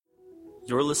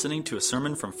You're listening to a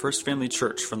sermon from First Family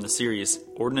Church from the series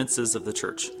Ordinances of the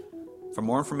Church. For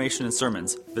more information and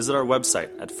sermons, visit our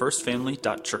website at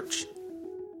firstfamily.church.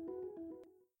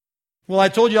 Well, I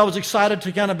told you I was excited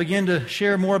to kind of begin to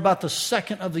share more about the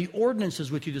second of the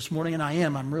ordinances with you this morning, and I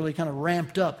am. I'm really kind of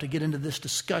ramped up to get into this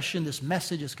discussion, this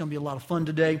message. It's going to be a lot of fun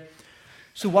today.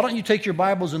 So why don't you take your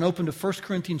Bibles and open to 1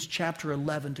 Corinthians chapter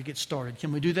 11 to get started.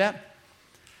 Can we do that?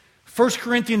 1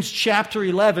 Corinthians chapter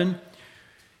 11.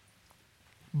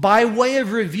 By way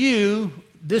of review,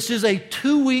 this is a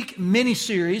 2-week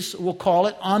mini-series, we'll call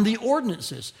it, on the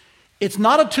ordinances. It's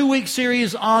not a 2-week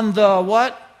series on the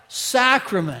what?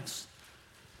 Sacraments.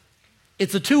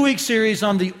 It's a 2-week series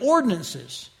on the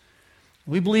ordinances.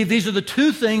 We believe these are the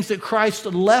two things that Christ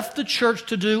left the church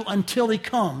to do until He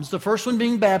comes. The first one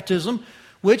being baptism,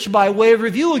 which, by way of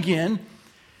review again,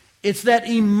 it's that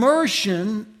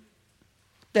immersion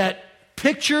that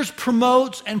pictures,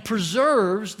 promotes, and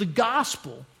preserves the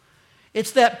gospel.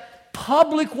 It's that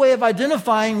public way of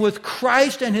identifying with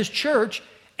Christ and His church.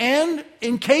 And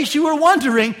in case you were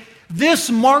wondering,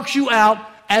 this marks you out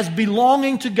as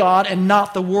belonging to God and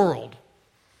not the world.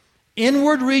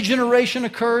 Inward regeneration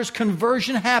occurs,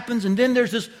 conversion happens, and then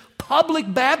there's this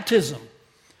public baptism.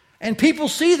 And people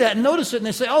see that and notice it, and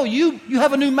they say, oh, you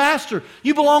have a new master.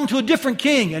 You belong to a different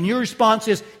king. And your response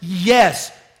is,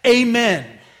 yes, amen.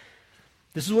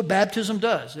 This is what baptism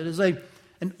does. It is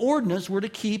an ordinance we're to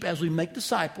keep as we make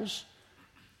disciples,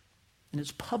 and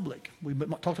it's public. We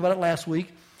talked about it last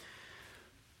week.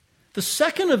 The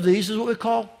second of these is what we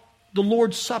call the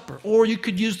Lord's Supper, or you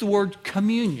could use the word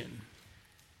communion.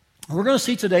 We're going to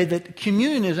see today that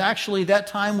communion is actually that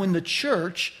time when the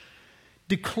church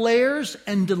declares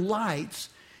and delights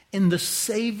in the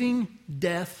saving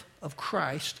death of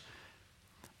Christ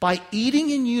by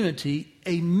eating in unity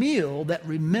a meal that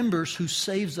remembers who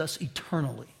saves us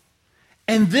eternally.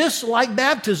 And this, like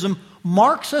baptism,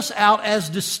 marks us out as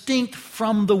distinct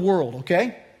from the world,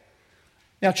 okay?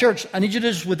 Now, church, I need you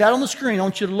to just, with that on the screen, I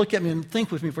want you to look at me and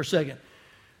think with me for a second.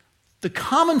 The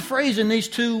common phrase in these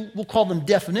two, we'll call them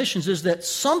definitions, is that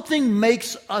something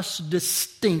makes us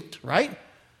distinct, right?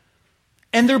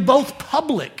 And they're both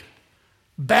public.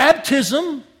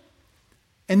 Baptism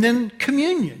and then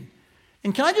communion.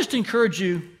 And can I just encourage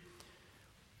you,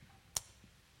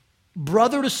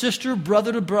 brother to sister,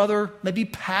 brother to brother, maybe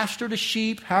pastor to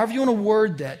sheep, however you want to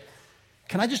word that,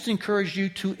 can I just encourage you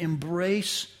to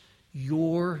embrace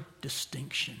your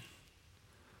distinction?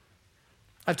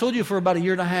 I've told you for about 1.5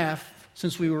 years,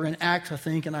 since we were in Acts, I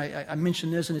think, and I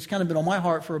mentioned this, and it's kind of been on my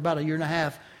heart for about 1.5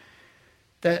 years,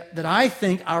 that I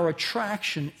think our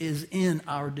attraction is in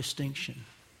our distinction.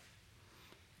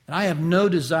 And I have no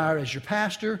desire as your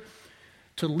pastor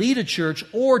to lead a church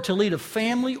or to lead a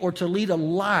family or to lead a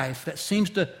life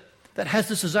that has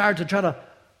this desire to try to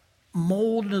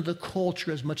mold into the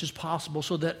culture as much as possible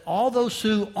so that all those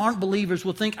who aren't believers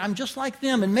will think, I'm just like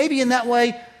them. And maybe in that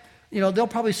way, they'll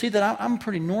probably see that I'm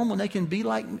pretty normal and they can be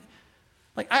like me.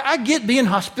 I get being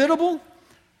hospitable.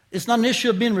 It's not an issue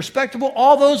of being respectable.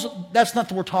 All those, that's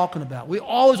not what we're talking about. We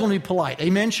always want to be polite.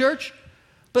 Amen, church?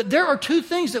 But there are two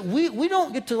things that we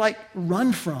don't get to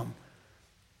run from.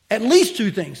 At least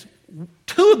two things.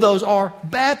 Two of those are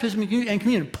baptism and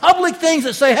communion. Public things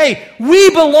that say, hey, we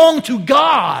belong to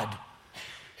God.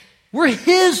 We're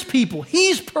His people.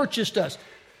 He's purchased us.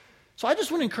 So I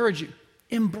just want to encourage you,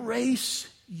 embrace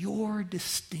your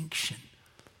distinction.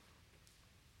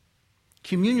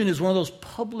 Communion is one of those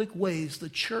public ways the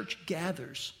church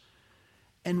gathers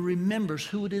and remembers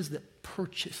who it is that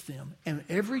purchased them. And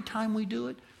every time we do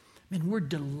it, we're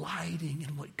delighting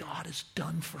in what God has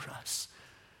done for us.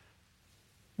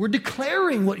 We're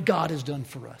declaring what God has done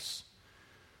for us.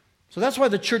 So that's why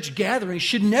the church gathering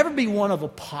should never be one of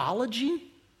apology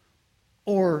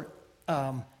or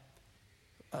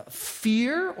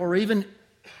fear or even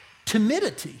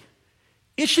timidity.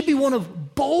 It should be one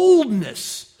of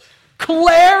boldness,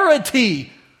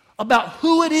 clarity about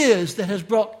who it is that has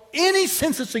brought any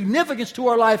sense of significance to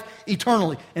our life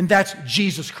eternally, and that's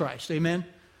Jesus Christ. Amen?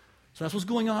 So that's what's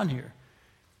going on here.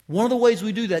 One of the ways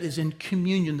we do that is in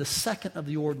communion, the second of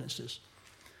the ordinances.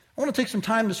 I want to take some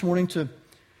time this morning to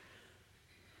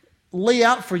lay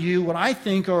out for you what I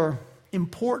think are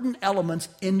important elements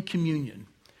in communion.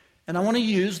 And I want to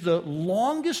use the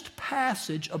longest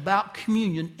passage about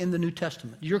communion in the New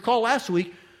Testament. You recall last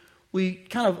week, we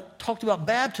kind of talked about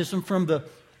baptism from the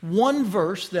one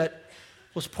verse that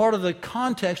was part of the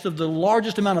context of the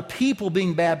largest amount of people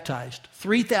being baptized,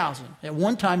 3,000 at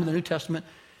one time in the New Testament.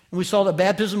 And we saw that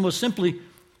baptism was simply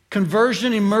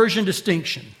conversion, immersion,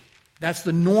 distinction. That's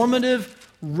the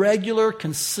normative, regular,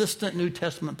 consistent New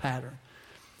Testament pattern.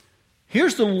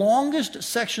 Here's the longest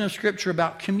section of Scripture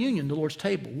about communion, the Lord's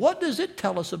table. What does it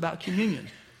tell us about communion?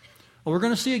 Well, we're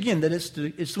going to see again that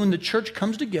it's when the church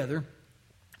comes together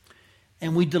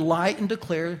and we delight and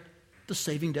declare the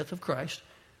saving death of Christ.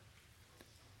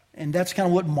 And that's kind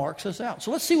of what marks us out.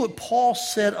 So let's see what Paul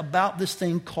said about this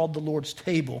thing called the Lord's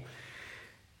table.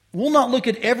 We'll not look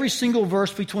at every single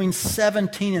verse between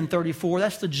 17 and 34.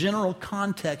 That's the general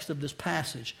context of this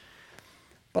passage.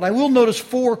 But I will notice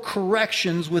 4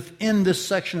 corrections within this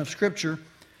section of Scripture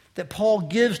that Paul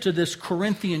gives to this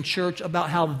Corinthian church about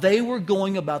how they were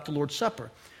going about the Lord's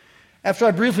Supper. After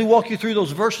I briefly walk you through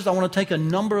those verses, I want to take a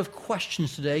number of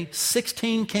questions today.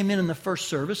 16 came in the first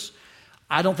service.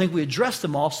 I don't think we addressed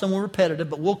them all. Some were repetitive,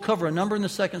 but we'll cover a number in the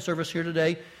second service here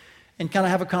today and kind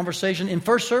of have a conversation. In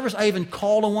first service, I even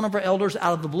called on one of our elders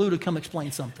out of the blue to come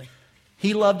explain something.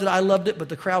 He loved it, I loved it, but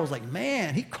the crowd was like,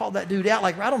 man, he called that dude out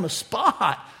like right on the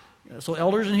spot. So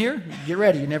elders in here, get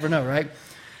ready. You never know, right?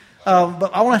 But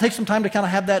I want to take some time to kind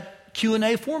of have that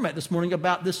Q&A format this morning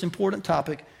about this important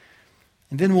topic.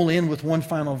 And then we'll end with one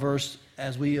final verse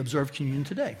as we observe communion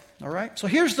today. All right? So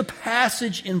here's the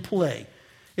passage in play.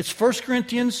 It's 1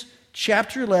 Corinthians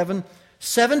chapter 11,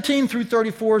 17 through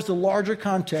 34 is the larger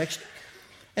context.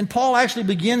 And Paul actually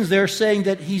begins there saying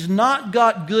that he's not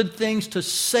got good things to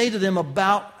say to them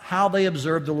about how they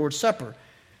observe the Lord's Supper.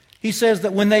 He says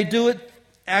that when they do it,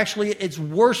 actually it's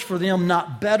worse for them,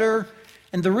 not better.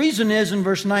 And the reason is in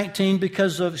verse 18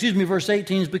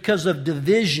 is because of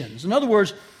divisions. In other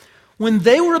words, when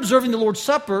they were observing the Lord's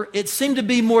Supper, it seemed to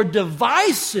be more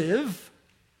divisive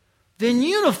than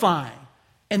unifying.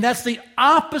 And that's the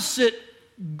opposite,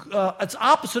 it's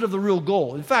opposite of the real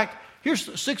goal. In fact,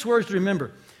 here's 6 words to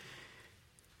remember.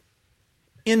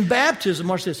 In baptism,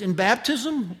 watch this. In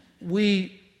baptism,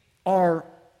 it's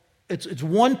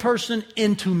one person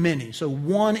into many. So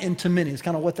one into many is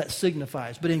kind of what that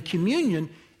signifies. But in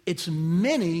communion, it's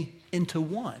many into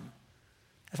one.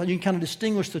 That's how you can kind of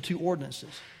distinguish the 2 ordinances.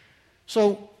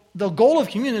 So the goal of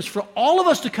communion is for all of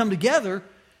us to come together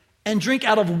and drink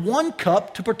out of one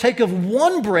cup to partake of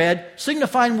one bread,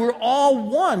 signifying we're all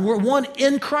one. We're one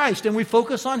in Christ, and we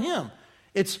focus on Him.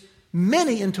 It's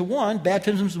many into one.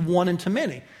 Baptism is one into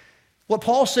many. What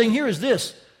Paul's saying here is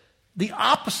this. The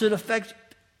opposite effect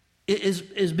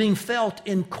is being felt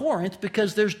in Corinth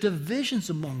because there's divisions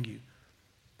among you.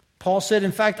 Paul said,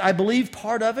 in fact, I believe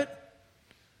part of it.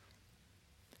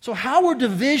 So how are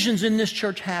divisions in this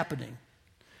church happening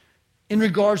in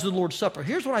regards to the Lord's Supper?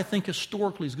 Here's what I think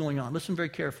historically is going on. Listen very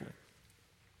carefully.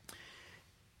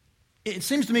 It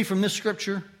seems to me from this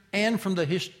scripture and from the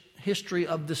history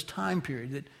of this time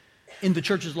period that in the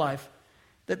church's life,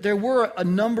 that there were a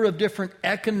number of different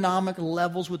economic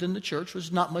levels within the church, which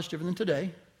is not much different than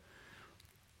today.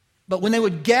 But when they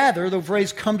would gather, the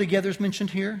phrase come together is mentioned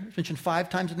here. It's mentioned 5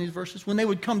 times in these verses. When they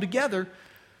would come together,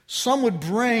 some would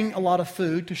bring a lot of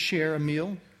food to share a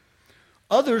meal.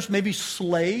 Others, maybe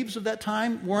slaves of that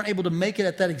time, weren't able to make it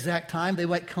at that exact time. They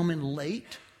might come in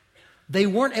late. They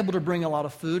weren't able to bring a lot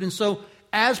of food. And so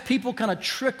as people kind of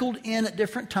trickled in at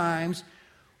different times,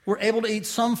 were able to eat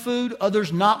some food,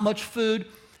 others not much food.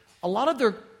 A lot of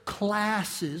their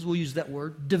classes, we'll use that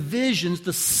word, divisions,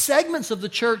 the segments of the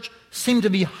church seem to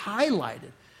be highlighted.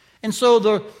 And so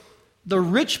the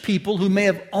rich people who may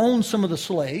have owned some of the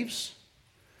slaves,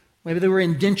 maybe they were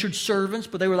indentured servants,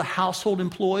 but they were the household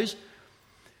employees,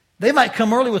 they might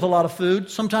come early with a lot of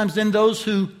food. Sometimes then those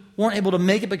who weren't able to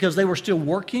make it because they were still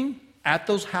working at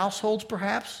those households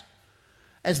perhaps,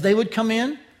 as they would come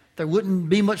in, there wouldn't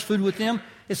be much food with them.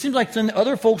 It seems like then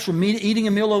other folks were eating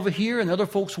a meal over here and other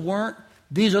folks weren't.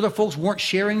 These other folks weren't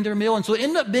sharing their meal. And so it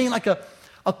ended up being like a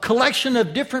collection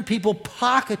of different people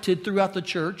pocketed throughout the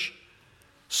church.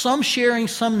 Some sharing,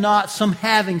 some not, some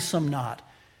having, some not.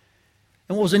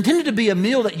 And what was intended to be a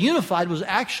meal that unified was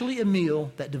actually a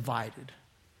meal that divided.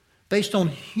 Based on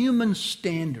human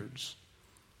standards.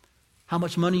 How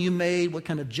much money you made, what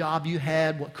kind of job you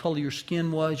had, what color your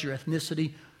skin was, your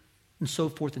ethnicity, and so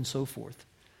forth and so forth.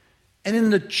 And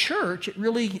in the church, it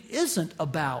really isn't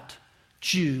about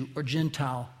Jew or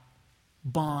Gentile,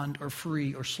 bond or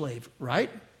free or slave, right?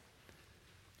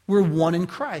 We're one in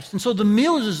Christ. And so the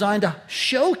meal is designed to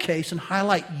showcase and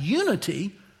highlight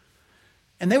unity,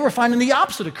 and they were finding the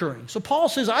opposite occurring. So Paul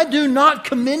says, I do not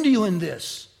commend you in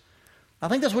this. I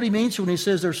think that's what he means when he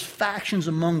says there's factions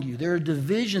among you. There are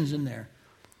divisions in there.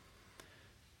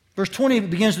 Verse 20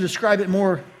 begins to describe it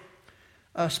more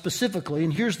specifically,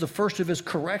 and here's the first of his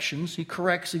corrections. He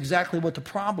corrects exactly what the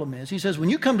problem is. He says, when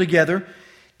you come together,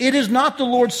 it is not the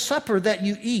Lord's Supper that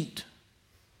you eat.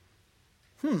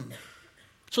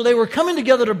 So they were coming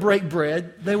together to break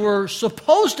bread. They were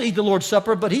supposed to eat the Lord's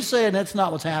Supper, but he's saying that's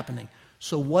not what's happening.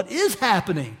 So what is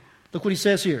happening? Look what he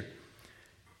says here.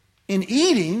 In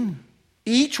eating,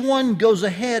 each one goes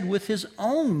ahead with his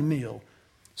own meal.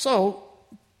 So,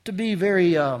 to be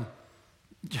very,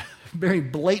 very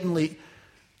blatantly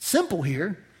simple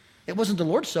here, it wasn't the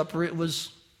Lord's Supper, it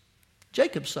was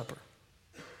Jacob's supper.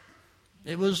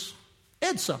 It was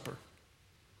Ed's supper.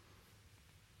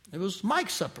 It was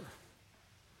Mike's supper.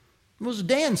 It was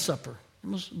Dan's supper. It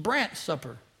was Brant's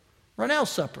supper. Ronell's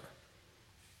supper.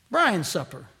 Brian's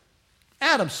supper.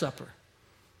 Adam's supper.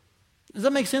 Does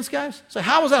that make sense, guys? So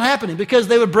how was that happening? Because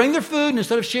they would bring their food, and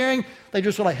instead of sharing, they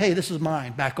just were like, hey, this is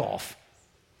mine, back off.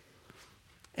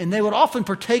 And they would often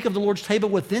partake of the Lord's table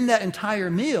within that entire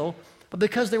meal, but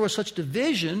because there was such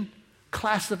division,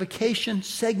 classification,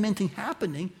 segmenting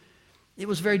happening, it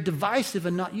was very divisive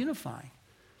and not unifying.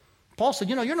 Paul said,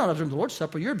 you're not observing the Lord's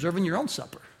Supper, you're observing your own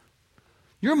supper.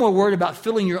 You're more worried about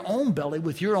filling your own belly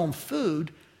with your own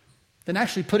food than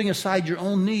actually putting aside your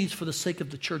own needs for the sake of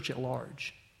the church at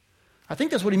large. I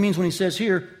think that's what he means when he says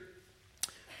here,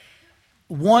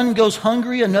 one goes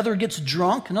hungry, another gets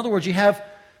drunk. In other words, you have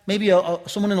maybe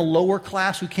someone in a lower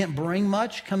class who can't bring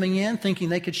much coming in thinking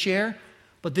they could share,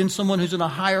 but then someone who's in a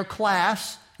higher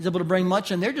class is able to bring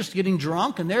much, and they're just getting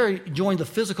drunk, and they're enjoying the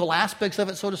physical aspects of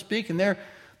it, so to speak, and they're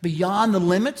beyond the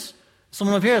limits.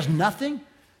 Someone over here has nothing.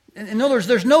 In other words,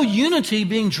 there's no unity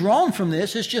being drawn from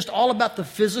this. It's just all about the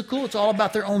physical. It's all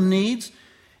about their own needs.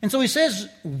 And so he says,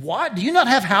 what? Do you not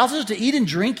have houses to eat and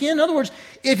drink in? In other words,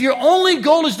 if your only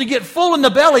goal is to get full in the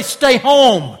belly, stay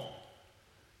home.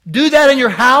 Do that in your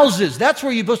houses. That's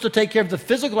where you're supposed to take care of the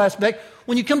physical aspect.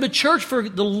 When you come to church for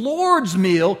the Lord's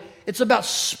meal, it's about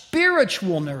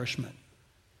spiritual nourishment.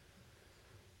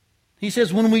 He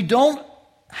says, when we don't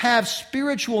have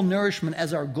spiritual nourishment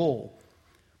as our goal,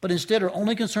 but instead are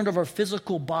only concerned of our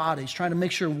physical bodies, trying to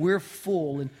make sure we're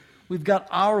full and we've got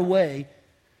our way,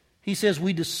 he says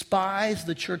we despise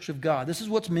the church of God. This is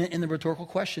what's meant in the rhetorical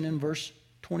question in verse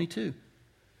 22.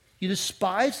 You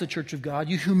despise the church of God.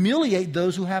 You humiliate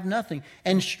those who have nothing.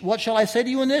 And what shall I say to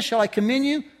you in this? Shall I commend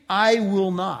you? I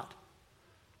will not.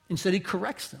 Instead, he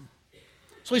corrects them.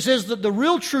 So he says that the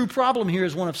real true problem here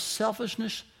is one of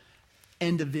selfishness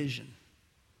and division.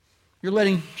 You're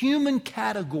letting human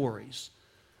categories,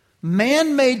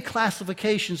 man-made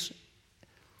classifications,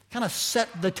 kind of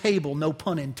set the table, no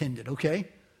pun intended, okay?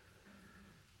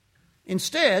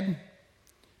 Instead,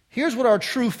 here's what our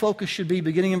true focus should be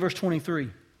beginning in verse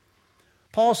 23.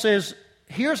 Paul says,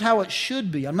 here's how it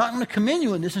should be. I'm not going to commend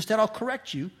you in this. Instead, I'll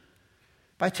correct you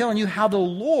by telling you how the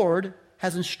Lord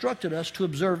has instructed us to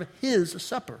observe His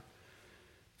supper.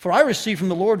 For I received from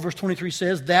the Lord, verse 23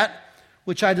 says, that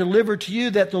which I delivered to you,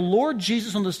 that the Lord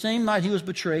Jesus, on the same night He was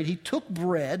betrayed, He took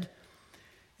bread,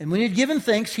 and when He had given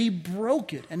thanks, He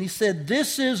broke it. And He said,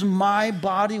 this is my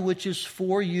body, which is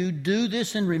for you. Do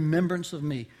this in remembrance of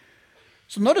me.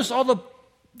 So notice all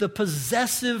the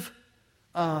possessive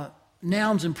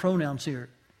nouns and pronouns here.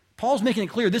 Paul's making it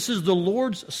clear this is the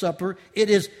Lord's Supper. It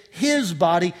is His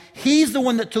body. He's the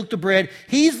one that took the bread.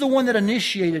 He's the one that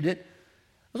initiated it.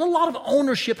 There's a lot of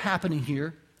ownership happening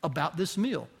here about this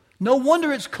meal. No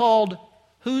wonder it's called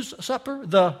whose supper?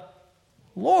 The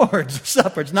Lord's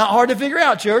Supper. It's not hard to figure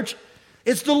out, church.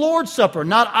 It's the Lord's Supper.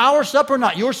 Not our supper,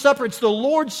 not your supper. It's the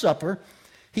Lord's Supper.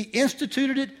 He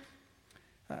instituted it.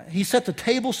 He set the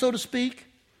table, so to speak.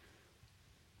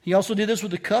 He also did this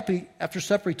with the cup. After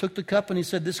supper, He took the cup and He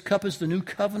said, this cup is the new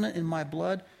covenant in my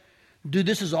blood. Do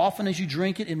this as often as you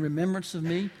drink it in remembrance of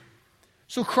me.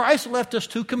 So Christ left us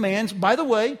two commands. By the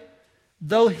way,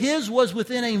 though His was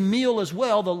within a meal as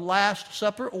well, the Last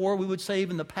Supper, or we would say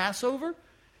even the Passover,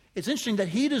 it's interesting that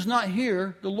He does not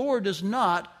hear, the Lord does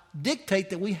not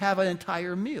dictate that we have an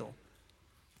entire meal.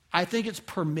 I think it's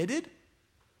permitted,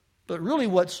 but really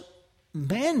what's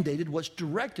mandated, what's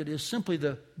directed is simply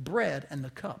the bread and the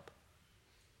cup.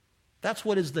 That's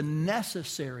what is the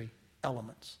necessary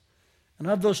elements. And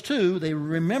of those two, they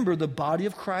remember the body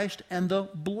of Christ and the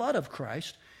blood of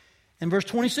Christ. And verse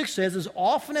 26 says, as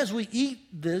often as we eat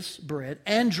this bread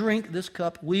and drink this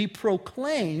cup, we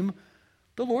proclaim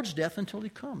the Lord's death until He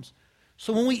comes.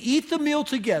 So when we eat the meal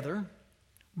together,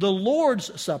 the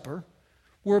Lord's Supper,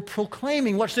 we're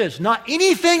proclaiming, watch this, not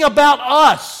anything about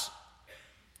us.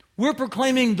 We're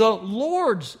proclaiming the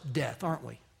Lord's death, aren't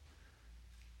we?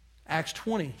 Acts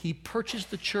 20, He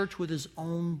purchased the church with His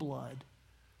own blood.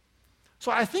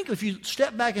 So I think if you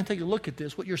step back and take a look at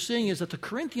this, what you're seeing is that the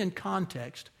Corinthian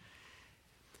context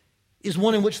is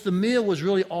one in which the meal was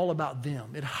really all about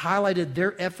them. It highlighted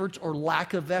their efforts or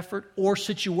lack of effort or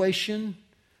situation.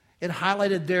 It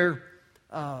highlighted their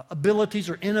abilities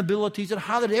or inabilities. It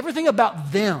highlighted everything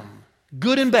about them,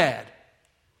 good and bad.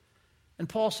 And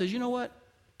Paul says, you know what?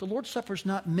 The Lord's Supper is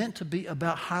not meant to be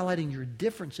about highlighting your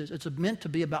differences. It's meant to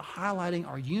be about highlighting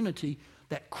our unity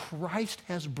that Christ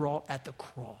has brought at the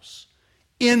cross,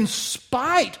 in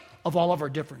spite of all of our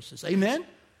differences. Amen?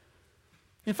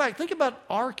 In fact, think about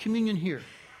our communion here.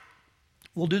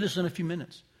 We'll do this in a few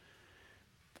minutes.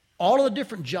 All of the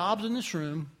different jobs in this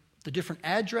room, the different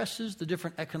addresses, the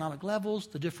different economic levels,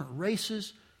 the different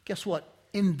races, guess what?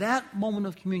 In that moment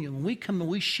of communion, when we come and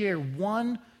we share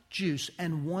one juice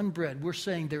and one bread, we're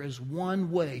saying there is one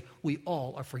way we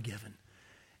all are forgiven.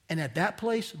 And at that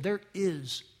place, there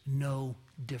is no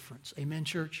difference. Amen,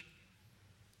 church?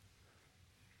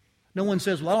 No one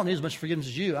says, well, I don't need as much forgiveness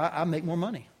as you. I make more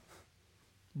money.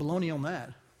 Baloney on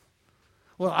that.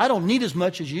 Well, I don't need as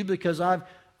much as you because where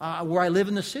I live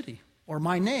in the city, or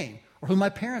my name, or who my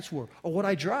parents were, or what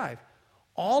I drive.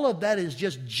 All of that is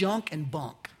just junk and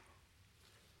bunk.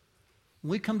 When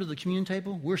we come to the communion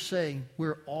table, we're saying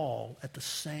we're all at the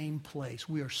same place.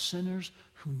 We are sinners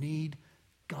who need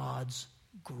God's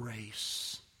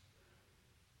grace.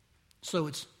 So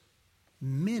it's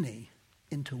many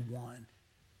into one.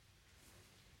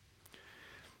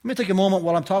 Let me take a moment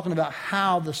while I'm talking about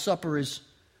how the supper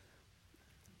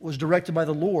was directed by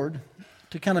the Lord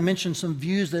to kind of mention some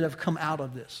views that have come out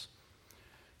of this.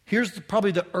 Here's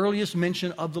probably the earliest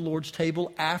mention of the Lord's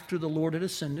table after the Lord had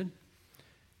ascended.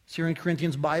 It's here in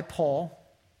Corinthians by Paul.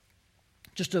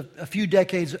 Just a few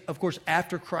decades, of course,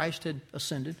 after Christ had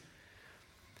ascended.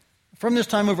 From this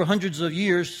time, over hundreds of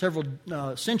years, several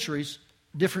centuries,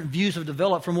 different views have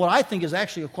developed from what I think is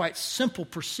actually a quite simple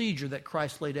procedure that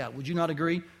Christ laid out. Would you not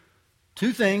agree?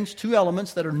 Two things, two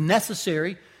elements that are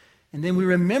necessary, and then we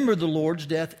remember the Lord's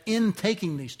death in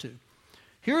taking these two.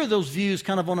 Here are those views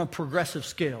kind of on a progressive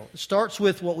scale. It starts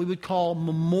with what we would call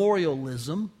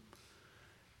memorialism.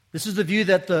 This is the view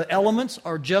that the elements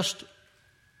are just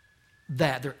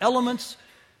that. They're elements.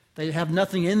 They have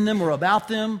nothing in them or about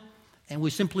them. And we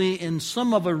simply, in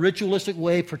some of a ritualistic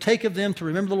way, partake of them to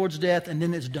remember the Lord's death, and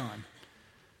then it's done.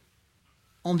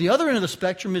 On the other end of the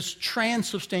spectrum is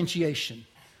transubstantiation,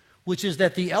 which is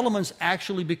that the elements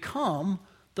actually become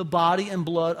the body and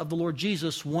blood of the Lord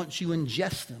Jesus once you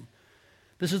ingest them.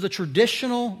 This is the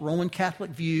traditional Roman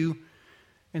Catholic view.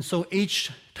 And so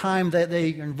each time that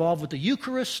they are involved with the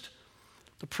Eucharist,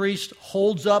 the priest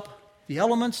holds up the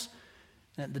elements.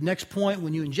 And at the next point,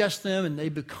 when you ingest them, and they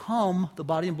become the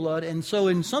body and blood. And so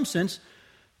in some sense,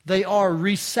 they are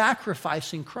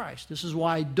re-sacrificing Christ. This is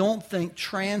why I don't think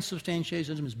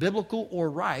transubstantiation is biblical or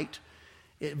right.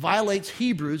 It violates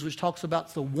Hebrews, which talks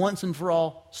about the once and for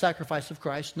all sacrifice of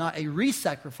Christ, not a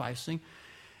re-sacrificing.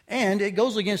 And it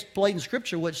goes against blatant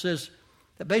Scripture, which says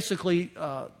that basically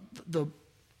the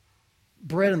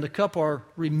bread and the cup are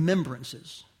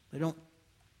remembrances. They don't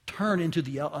turn into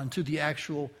the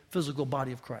actual physical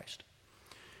body of Christ.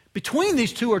 Between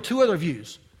these two are two other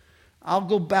views. I'll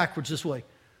go backwards this way.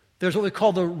 There's what we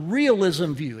call the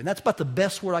realism view, and that's about the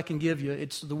best word I can give you.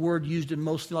 It's the word used in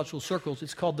most theological circles.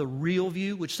 It's called the real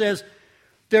view, which says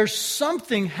there's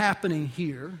something happening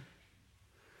here.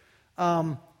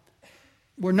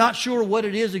 We're not sure what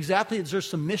it is exactly. There's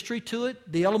some mystery to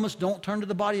it. The elements don't turn to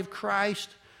the body of Christ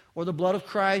or the blood of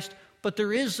Christ, but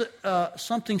there is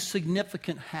something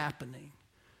significant happening.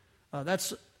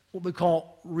 That's what we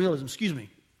call realism.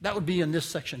 That would be in this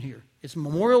section here. It's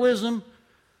memorialism,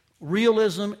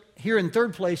 realism. Here in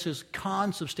third place is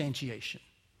consubstantiation.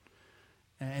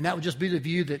 And that would just be the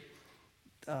view that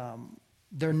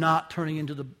they're not turning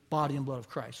into the body and blood of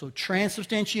Christ. So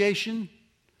transubstantiation,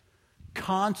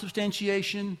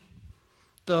 consubstantiation,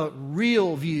 the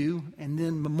real view, and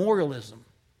then memorialism.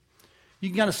 You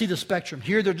can kind of see the spectrum.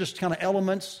 Here they're just kind of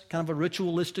elements, kind of a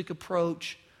ritualistic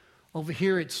approach. Over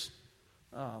here it's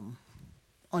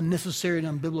unnecessary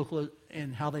and unbiblical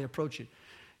in how they approach it.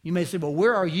 You may say, well,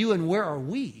 where are you and where are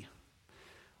we?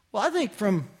 Well, I think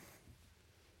from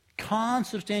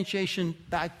consubstantiation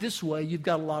back this way, you've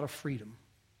got a lot of freedom.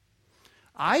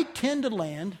 I tend to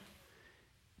land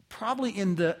probably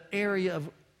in the area of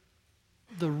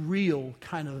the real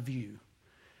kind of view.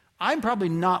 I'm probably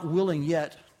not willing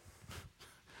yet,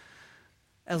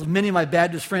 as many of my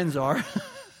Baptist friends are,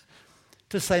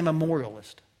 to say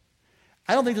memorialist.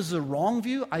 I don't think this is a wrong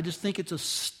view. I just think it's a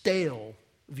stale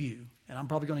view. And I'm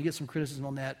probably going to get some criticism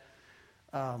on that.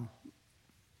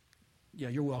 Yeah,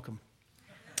 you're welcome.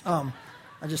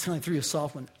 I just kind of threw you a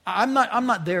soft one. I'm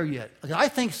not there yet. I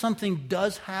think something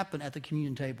does happen at the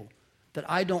communion table that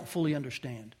I don't fully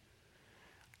understand.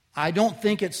 I don't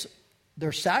think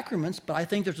they're sacraments, but I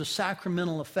think there's a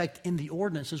sacramental effect in the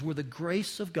ordinances where the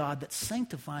grace of God that's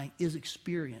sanctifying is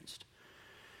experienced.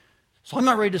 So I'm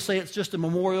not ready to say it's just a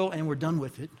memorial and we're done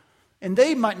with it. And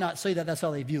they might not say that that's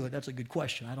how they view it. That's a good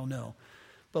question. I don't know.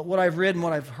 But what I've read and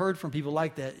what I've heard from people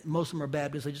like that, most of them are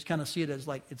Baptists. They just kind of see it as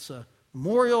like it's a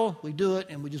memorial, we do it,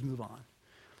 and we just move on.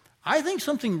 I think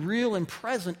something real and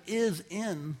present is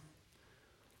in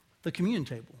the communion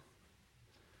table.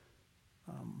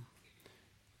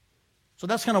 So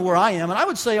that's kind of where I am. And I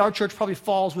would say our church probably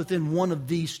falls within one of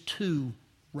these two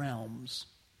realms,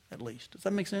 at least. Does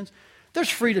that make sense? There's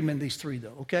freedom in these three,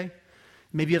 though, okay?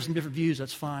 Maybe you have some different views,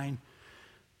 that's fine.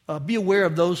 Be aware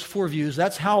of those four views.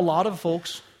 That's how a lot of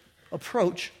folks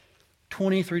approach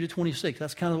 23 to 26.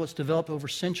 That's kind of what's developed over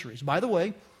centuries. By the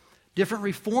way, different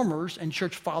reformers and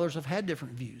church fathers have had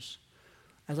different views.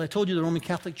 As I told you, the Roman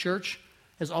Catholic Church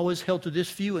has always held to this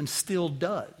view and still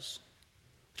does,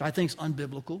 which I think is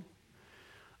unbiblical.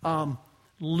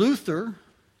 Luther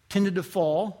tended to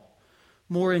fall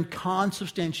more in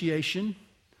consubstantiation,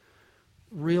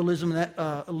 realism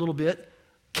a little bit.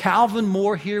 Calvin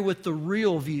more here with the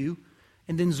real view,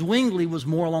 and then Zwingli was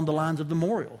more along the lines of the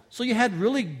memorial. So you had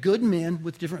really good men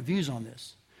with different views on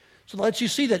this. So that lets you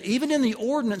see that even in the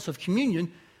ordinance of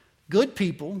communion, good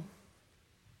people,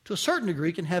 to a certain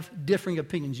degree, can have differing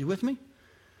opinions. You with me?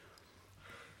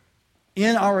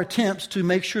 In our attempts to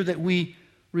make sure that we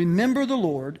remember the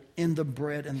Lord in the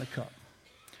bread and the cup.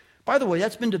 By the way,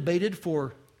 that's been debated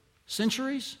for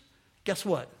centuries. Guess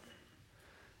what?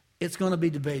 It's going to be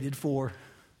debated for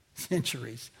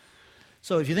centuries.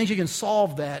 So if you think you can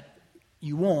solve that,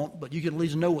 you won't, but you can at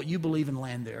least know what you believe and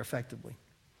land there effectively.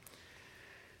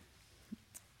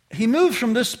 He moves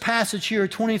from this passage here,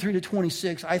 23 to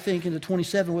 26, I think, into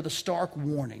 27 with a stark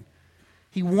warning.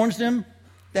 He warns them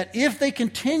that if they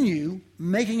continue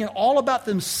making it all about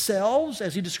themselves,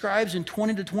 as he describes in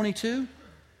 20 to 22,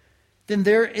 then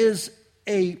there is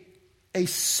a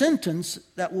sentence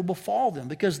that will befall them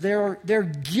because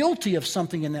they're guilty of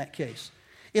something in that case.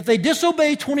 If they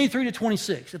disobey 23 to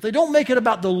 26, if they don't make it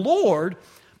about the Lord,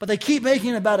 but they keep making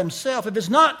it about himself, if it's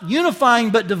not unifying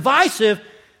but divisive,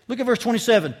 look at verse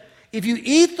 27. If you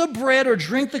eat the bread or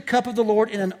drink the cup of the Lord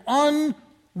in an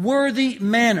unworthy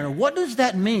manner. What does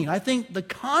that mean? I think the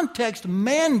context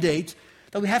mandates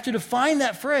that we have to define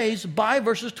that phrase by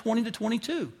verses 20 to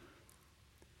 22.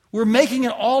 We're making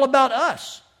it all about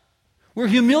us. We're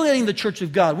humiliating the church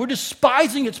of God. We're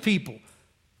despising its people.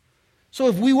 So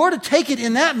if we were to take it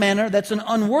in that manner, that's an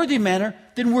unworthy manner,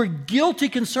 then we're guilty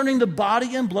concerning the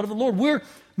body and blood of the Lord. We're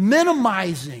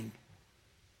minimizing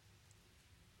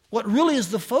what really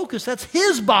is the focus. That's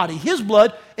his body, his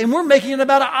blood, and we're making it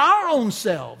about our own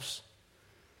selves.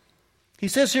 He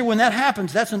says here, when that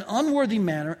happens, that's an unworthy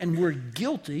manner, and we're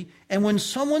guilty. And when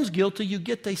someone's guilty, you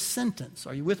get a sentence.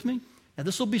 Are you with me? Now,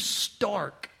 this will be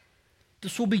stark.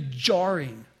 This will be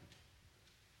jarring.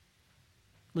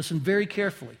 Listen very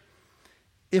carefully.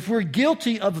 If we're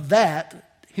guilty of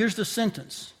that, here's the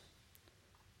sentence.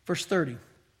 Verse 30.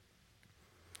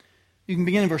 You can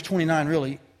begin in verse 29,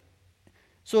 really.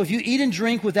 So if you eat and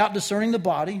drink without discerning the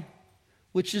body,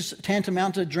 which is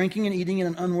tantamount to drinking and eating in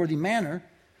an unworthy manner,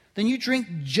 then you drink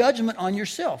judgment on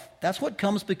yourself. That's what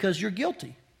comes because you're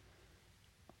guilty.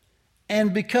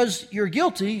 And because you're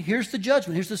guilty, here's the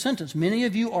judgment, here's the sentence. Many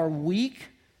of you are weak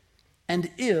and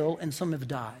ill, and some have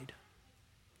died.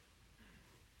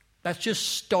 That's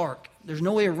just stark. There's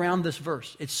no way around this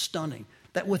verse. It's stunning.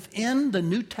 That within the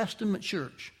New Testament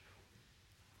church,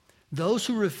 those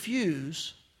who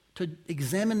refuse to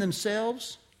examine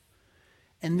themselves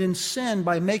and then sin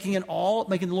by making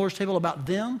the Lord's table about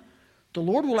them, the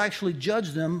Lord will actually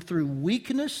judge them through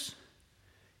weakness,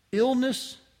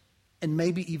 illness, and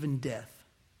maybe even death.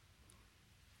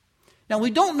 Now,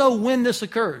 we don't know when this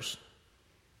occurs.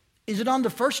 Is it on the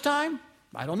first time?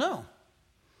 I don't know.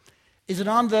 Is it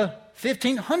on the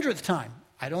 1500th time?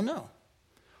 I don't know.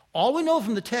 All we know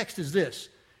from the text is this,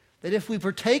 that if we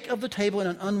partake of the table in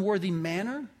an unworthy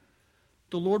manner,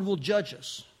 the Lord will judge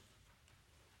us.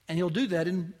 And he'll do that,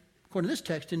 according to this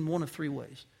text, in one of three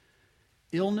ways.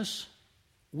 Illness,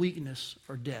 weakness,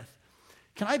 or death.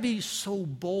 Can I be so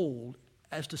bold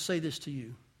as to say this to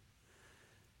you?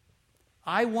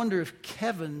 I wonder if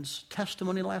Kevin's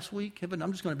testimony last week, Kevin,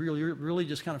 I'm just going to be really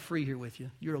just kind of free here with you.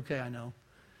 You're okay, I know.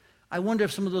 I wonder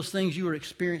if some of those things you were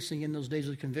experiencing in those days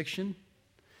of conviction,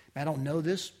 I don't know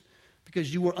this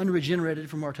because you were unregenerated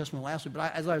from our testimony last week,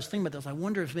 but as I was thinking about this, I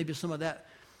wonder if maybe some of that,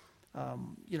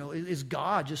 is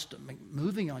God just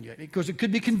moving on you? Because it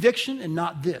could be conviction and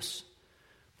not this.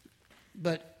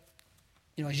 But,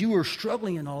 as you were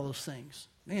struggling in all those things,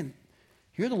 man,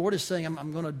 here the Lord is saying,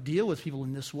 I'm going to deal with people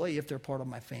in this way if they're part of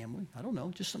my family. I don't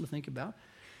know, just something to think about.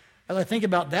 As I think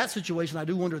about that situation, I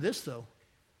do wonder this, though.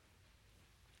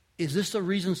 Is this the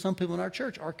reason some people in our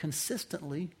church are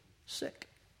consistently sick?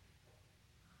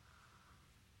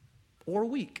 or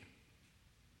weak.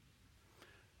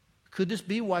 Could this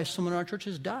be why someone in our church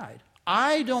has died?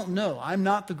 I don't know. I'm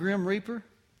not the Grim Reaper.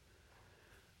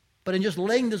 But in just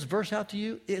laying this verse out to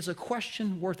you, it's a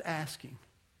question worth asking.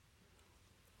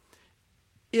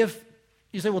 If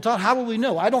you say, well, Todd, how will we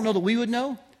know? I don't know that we would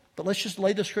know, but let's just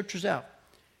lay the scriptures out.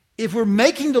 If we're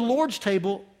making the Lord's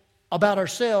table about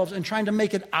ourselves and trying to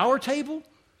make it our table,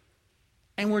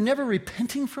 and we're never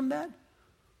repenting from that,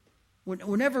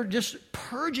 we're never just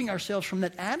purging ourselves from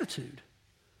that attitude,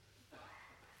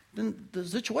 then the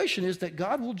situation is that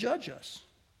God will judge us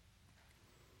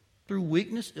through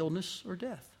weakness, illness, or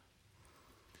death.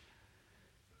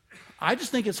 I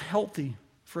just think it's healthy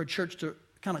for a church to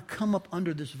kind of come up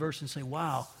under this verse and say,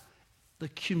 wow, the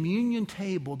communion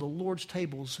table, the Lord's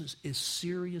table is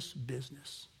serious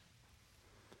business.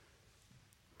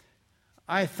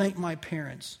 I thank my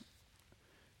parents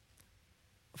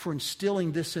for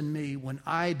instilling this in me when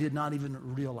I did not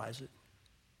even realize it.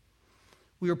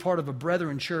 We were part of a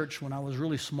brethren church when I was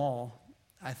really small.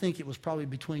 I think it was probably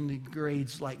between the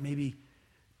grades like maybe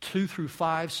 2 through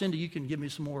 5. Cindy, you can give me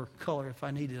some more color if I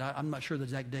need it. I'm not sure the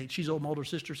exact date. She's my older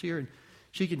sister's here, and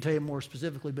she can tell you more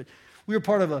specifically. But we were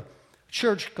part of a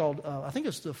church called, I think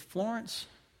it's the Florence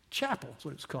Chapel. That's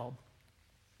what it's called.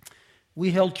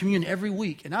 We held communion every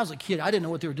week. And I was a kid. I didn't know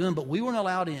what they were doing, but we weren't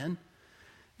allowed in.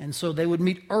 And so they would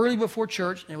meet early before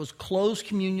church, and it was closed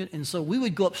communion. And so we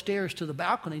would go upstairs to the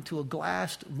balcony to a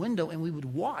glassed window, and we would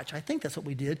watch. I think that's what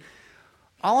we did.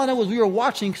 All I know was we were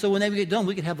watching, so when they would get done,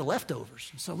 we could have the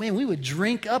leftovers. So, man, we would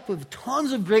drink up with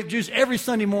tons of grape juice every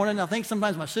Sunday morning. I think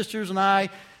sometimes my sisters and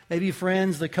I, maybe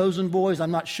friends, the Cozen boys,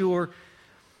 I'm not sure.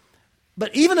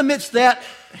 But even amidst that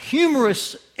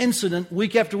humorous incident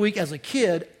week after week as a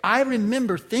kid, I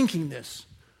remember thinking this.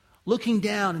 Looking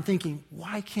down and thinking,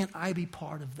 why can't I be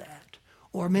part of that?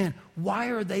 Or, man, why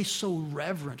are they so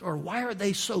reverent? Or why are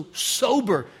they so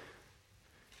sober?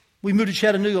 We moved to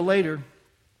Chattanooga later,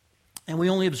 and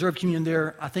we only observed communion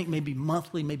there, I think maybe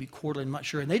monthly, maybe quarterly, I'm not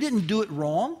sure. And they didn't do it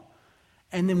wrong.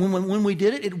 And then when we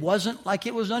did it, it wasn't like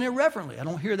it was done irreverently. I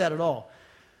don't hear that at all.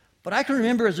 But I can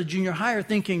remember as a junior higher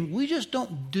thinking, we just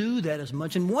don't do that as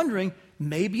much, and wondering,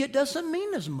 maybe it doesn't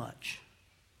mean as much.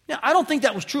 Now, I don't think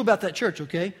that was true about that church,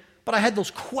 okay? But I had those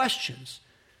questions,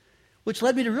 which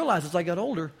led me to realize as I got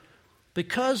older,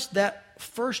 because that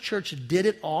first church did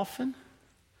it often,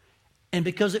 and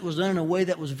because it was done in a way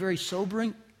that was very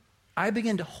sobering, I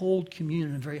began to hold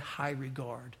communion in very high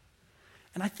regard.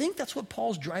 And I think that's what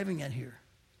Paul's driving at here,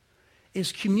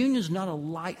 is communion is not a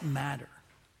light matter.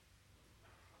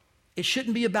 It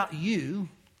shouldn't be about you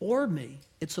or me.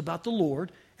 It's about the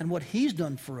Lord and what He's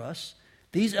done for us.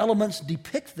 These elements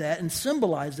depict that and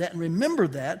symbolize that and remember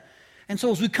that. And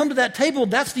so as we come to that table,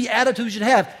 that's the attitude we should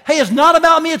have. Hey, it's not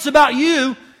about me, it's about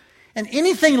you. And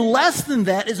anything less than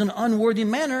that is an unworthy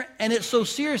manner, and it's so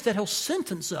serious that He'll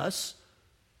sentence us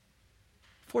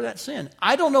for that sin.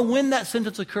 I don't know when that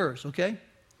sentence occurs, okay?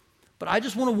 But I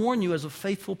just want to warn you as a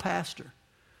faithful pastor,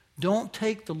 don't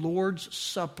take the Lord's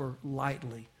Supper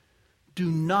lightly. Do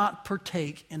not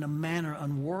partake in a manner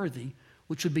unworthy,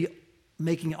 which would be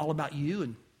making it all about you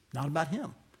and not about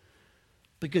Him.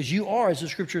 Because you are, as the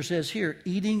scripture says here,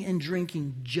 eating and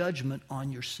drinking judgment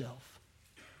on yourself.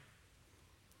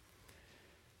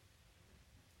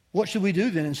 What should we do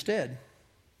then instead?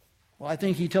 Well, I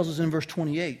think he tells us in verse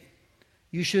 28,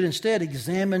 you should instead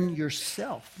examine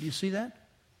yourself. Do you see that?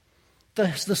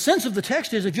 The sense of the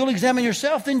text is if you'll examine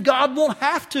yourself, then God won't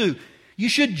have to. You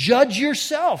should judge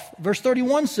yourself, verse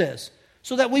 31 says,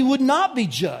 so that we would not be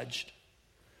judged.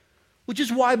 Which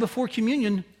is why before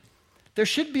communion, there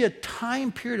should be a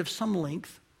time period of some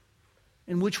length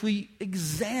in which we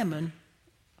examine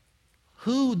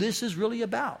who this is really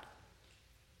about.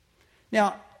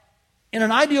 Now, in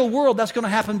an ideal world, that's going to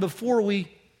happen before we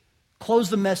close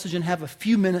the message and have a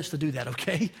few minutes to do that,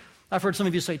 okay? I've heard some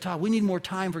of you say, Todd, we need more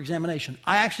time for examination.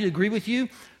 I actually agree with you,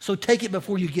 so take it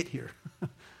before you get here.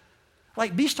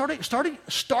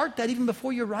 Start that even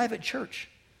before you arrive at church.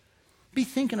 Be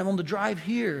thinking of on the drive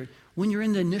here, when you're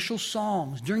in the initial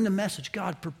songs, during the message,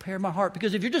 God, prepare my heart.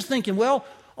 Because if you're just thinking,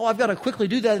 I've got to quickly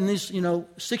do that in these,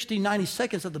 60, 90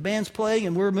 seconds that the band's playing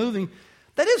and we're moving,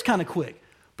 that is kind of quick.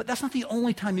 But that's not the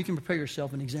only time you can prepare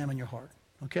yourself and examine your heart,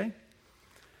 okay?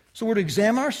 So we're to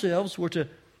examine ourselves, we're to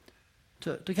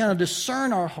kind of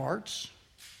discern our hearts,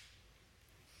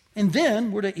 and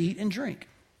then we're to eat and drink.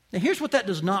 Now here's what that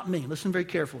does not mean. Listen very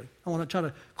carefully. I want to try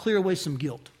to clear away some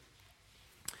guilt.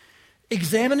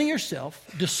 Examining yourself,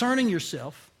 discerning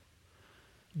yourself,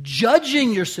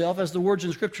 judging yourself, as the words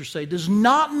in Scripture say, does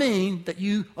not mean that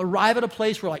you arrive at a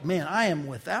place where man, I am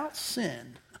without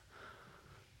sin.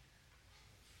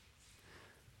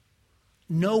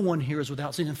 no one here is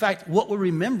without sin. In fact, what we're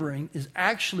remembering is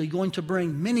actually going to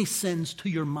bring many sins to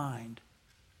your mind.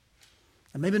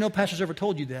 And maybe no pastor's ever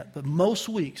told you that, but most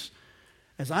weeks,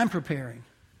 as I'm preparing,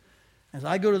 as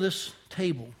I go to this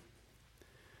table,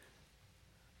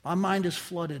 my mind is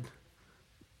flooded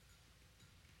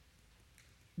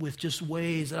with just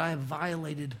ways that I have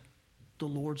violated the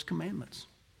Lord's commandments.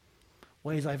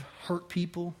 Ways I've hurt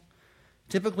people.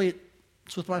 Typically,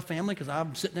 it's with my family because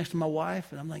I'm sitting next to my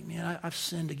wife and I'm like, man, I've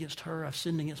sinned against her. I've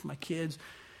sinned against my kids.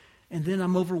 And then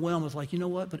I'm overwhelmed with like, you know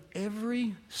what? But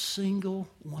every single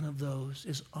one of those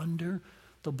is under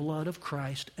the blood of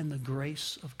Christ and the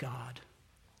grace of God.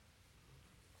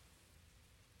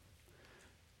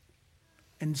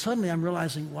 And suddenly I'm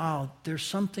realizing, wow, there's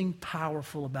something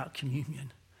powerful about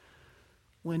communion.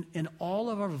 When in all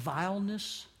of our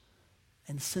vileness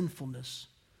and sinfulness,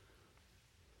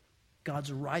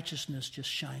 God's righteousness just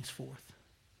shines forth.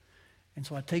 And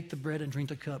so I take the bread and drink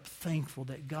the cup, thankful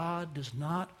that God does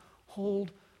not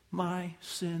hold my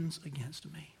sins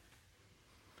against me.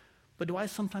 But do I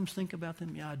sometimes think about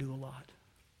them? Yeah, I do a lot.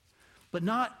 But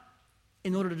not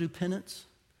in order to do penance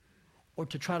or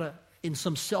to try to, in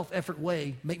some self-effort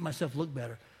way, make myself look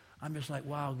better. I'm just like,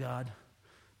 wow, God,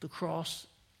 the cross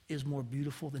is more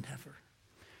beautiful than ever.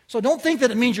 So don't think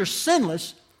that it means you're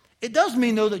sinless. It does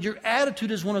mean, though, that your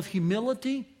attitude is one of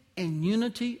humility and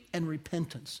unity and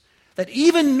repentance. That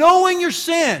even knowing your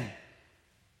sin,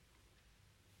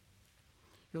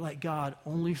 you're like, God,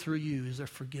 only through you is there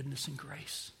forgiveness and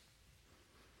grace.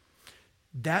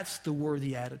 That's the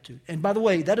worthy attitude. And by the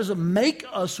way, that doesn't make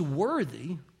us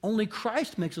worthy. Only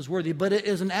Christ makes us worthy. But it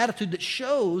is an attitude that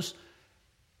shows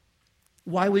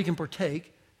why we can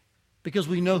partake, because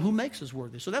we know who makes us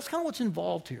worthy. So that's kind of what's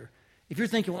involved here. If you're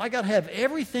thinking, well, I got to have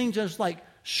everything just like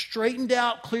straightened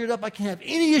out, cleared up, I can't have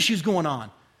any issues going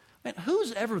on. Man,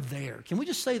 who's ever there? Can we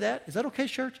just say that? Is that okay,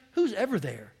 church? Who's ever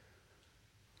there?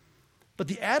 But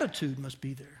the attitude must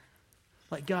be there.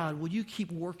 Like, God, will you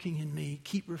keep working in me,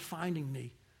 keep refining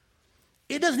me?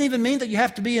 It doesn't even mean that you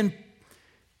have to be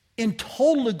in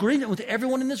total agreement with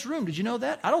everyone in this room. Did you know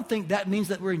that? I don't think that means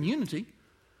that we're in unity.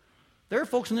 There are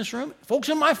folks in this room, folks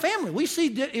in my family. We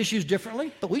see issues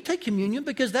differently, but we take communion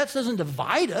because that doesn't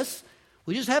divide us.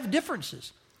 We just have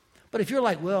differences. But if you're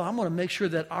like, well, I'm going to make sure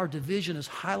that our division is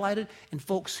highlighted and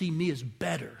folks see me as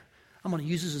better, I'm going to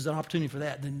use this as an opportunity for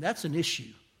that, then that's an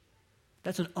issue.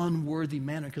 That's an unworthy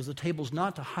manner, because the table's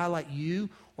not to highlight you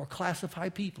or classify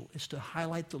people. It's to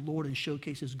highlight the Lord and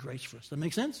showcase His grace for us. Does that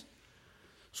make sense?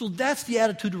 So that's the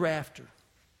attitude we're after.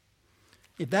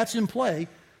 If that's in play,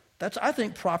 that's, I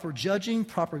think, proper judging,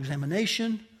 proper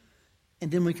examination, and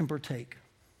then we can partake.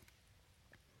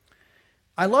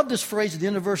 I love this phrase at the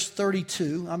end of verse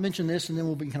 32. I'll mention this, and then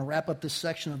we'll kind of wrap up this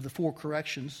section of the 4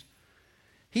 corrections.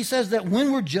 He says that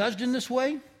when we're judged in this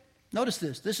way, notice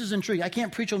this. This is intriguing. I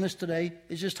can't preach on this today.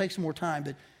 It just takes more time.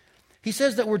 But he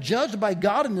says that we're judged by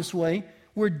God in this way.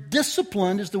 We're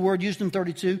disciplined, is the word used in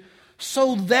 32,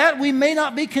 so that we may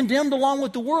not be condemned along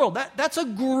with the world. That's a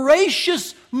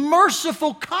gracious,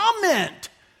 merciful comment.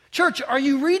 Church, are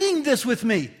you reading this with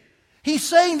me? He's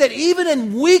saying that even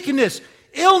in weakness,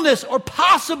 illness, or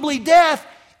possibly death,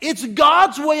 it's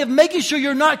God's way of making sure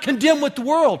you're not condemned with the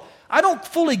world. I don't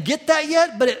fully get that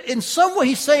yet, but in some way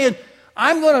He's saying,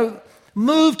 I'm going to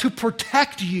move to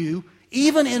protect you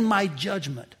even in my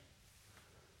judgment.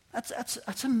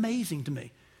 That's amazing to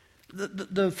me.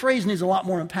 The phrase needs a lot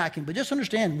more unpacking, but just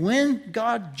understand, when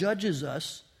God judges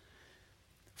us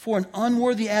for an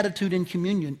unworthy attitude in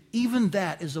communion, even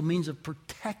that is a means of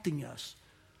protecting us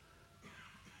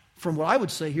from what I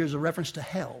would say here is a reference to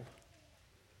hell.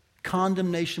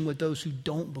 Condemnation with those who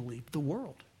don't believe, the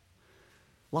world.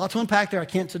 A lot to unpack there. I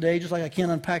can't today, just like I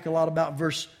can't unpack a lot about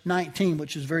verse 19,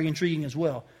 which is very intriguing as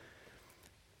well.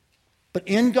 But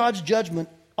in God's judgment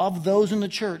of those in the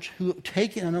church who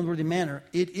take it in an unworthy manner,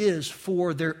 it is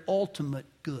for their ultimate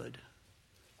good,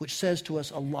 which says to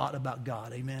us a lot about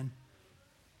God. Amen.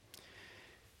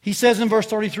 He says in verse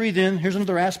 33 then, here's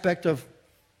another aspect of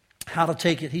how to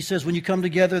take it. He says, when you come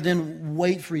together, then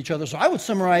wait for each other. So I would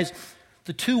summarize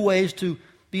the 2 ways to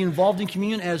be involved in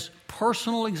communion as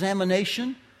personal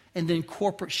examination and then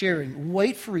corporate sharing.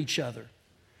 Wait for each other.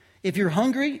 If you're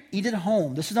hungry, eat at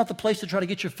home. This is not the place to try to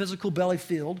get your physical belly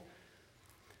filled,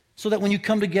 so that when you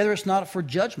come together, it's not for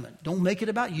judgment. Don't make it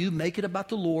about you. Make it about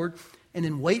the Lord. And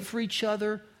then wait for each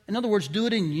other. In other words, do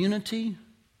it in unity.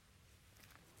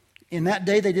 In that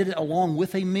day, they did it along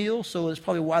with a meal, so that's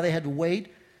probably why they had to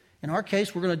wait. In our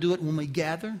case, we're going to do it when we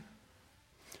gather.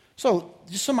 So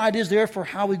just some ideas there for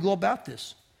how we go about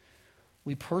this.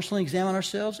 We personally examine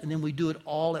ourselves, and then we do it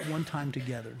all at one time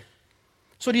together.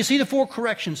 So do you see the 4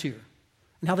 corrections here?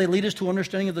 and how they lead us to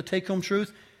understanding of the take-home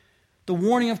truth. The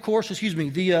warning, of course,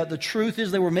 the truth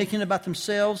is they were making it about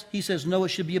themselves. He says, no, it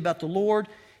should be about the Lord.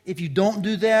 If you don't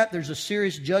do that, there's a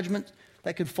serious judgment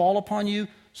that could fall upon you.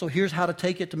 So here's how to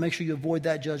take it to make sure you avoid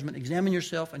that judgment. Examine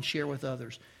yourself and share with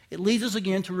others. It leads us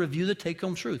again to review the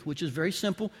take-home truth, which is very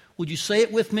simple. Would you say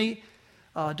it with me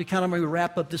to kind of maybe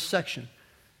wrap up this section?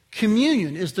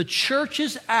 Communion is the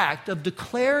church's act of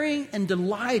declaring and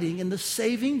delighting in the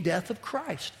saving death of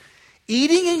Christ.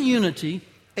 Eating in unity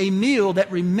a meal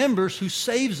that remembers who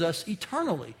saves us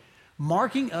eternally,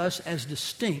 marking us as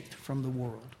distinct from the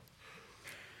world.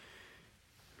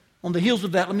 On the heels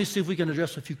of that, let me see if we can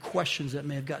address a few questions that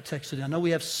may have got texted in. I know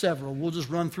we have several. We'll just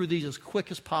run through these as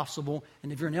quick as possible.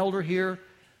 And if you're an elder here,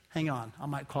 hang on. I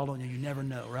might call on you. You never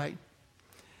know, right?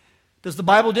 Does the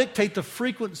Bible dictate the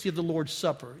frequency of the Lord's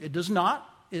Supper? It does not.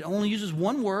 It only uses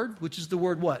one word, which is the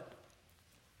word what?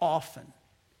 Often.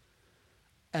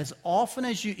 As often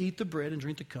as you eat the bread and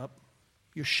drink the cup,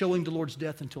 you're showing the Lord's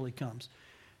death until He comes.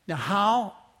 Now,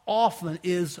 how often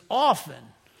is often?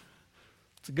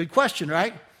 It's a good question,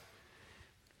 right?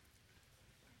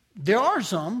 There are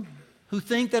some who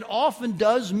think that often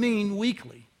does mean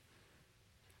weekly,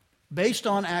 based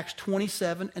on Acts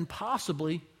 27 and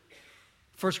possibly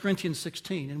 1 Corinthians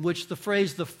 16, in which the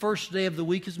phrase the first day of the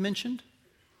week is mentioned.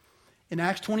 In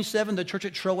Acts 27, the church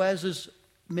at Troas is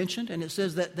mentioned, and it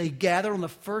says that they gather on the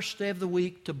first day of the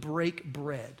week to break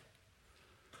bread.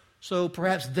 So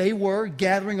perhaps they were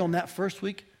gathering on that first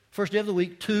day of the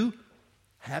week to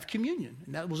have communion,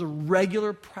 and that was a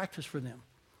regular practice for them.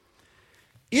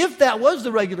 If that was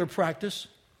the regular practice,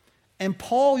 and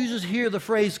Paul uses here the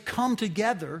phrase come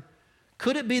together,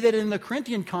 could it be that in the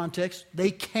Corinthian context,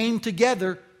 they came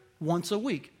together once a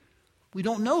week? We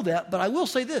don't know that, but I will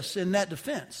say this in that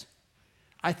defense.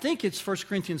 I think it's 1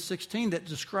 Corinthians 16 that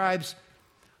describes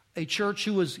a church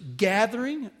who was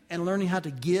gathering and learning how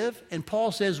to give. And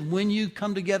Paul says, when you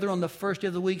come together on the first day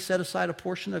of the week, set aside a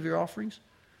portion of your offerings.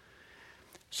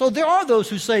 So there are those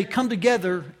who say come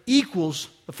together equals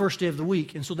the first day of the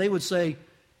week. And so they would say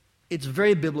it's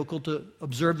very biblical to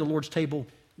observe the Lord's table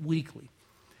weekly.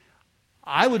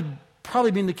 I would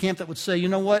probably be in the camp that would say, you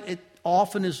know what, it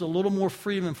often is a little more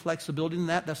freedom and flexibility than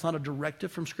that. That's not a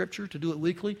directive from Scripture to do it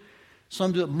weekly.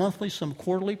 Some do it monthly, some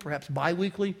quarterly, perhaps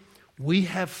bi-weekly. We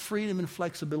have freedom and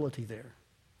flexibility there.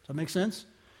 Does that make sense?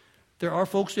 There are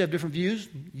folks who have different views.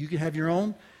 You can have your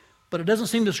own. But it doesn't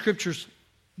seem the Scriptures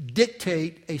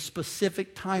dictate a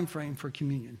specific time frame for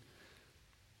communion.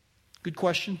 Good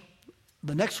question.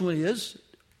 The next one is,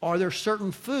 are there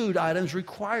certain food items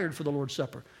required for the Lord's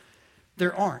Supper?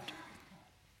 There aren't.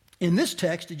 In this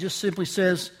text, it just simply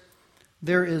says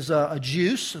there is a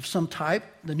juice of some type.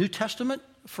 The New Testament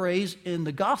phrase in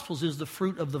the Gospels is the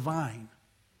fruit of the vine.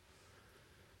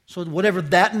 So whatever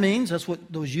that means, that's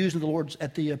what was used in the Lord's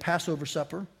at the Passover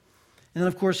supper. And then,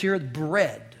 of course, here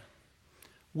bread.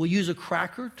 We'll use a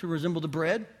cracker to resemble the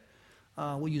bread.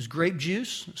 We'll use grape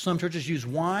juice. Some churches use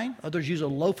wine. Others use a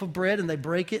loaf of bread and they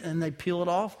break it and they peel it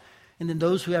off. And then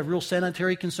those who have real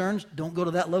sanitary concerns don't go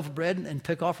to that loaf of bread and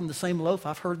pick off from the same loaf.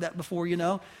 I've heard that before, you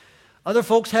know. Other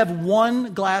folks have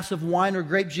one glass of wine or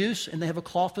grape juice and they have a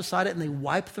cloth beside it and they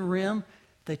wipe the rim.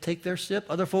 They take their sip.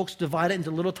 Other folks divide it into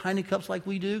little tiny cups like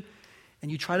we do. And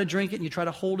you try to drink it and you try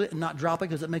to hold it and not drop it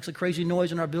because it makes a crazy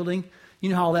noise in our building. You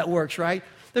know how that works, right?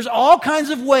 There's all kinds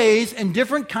of ways and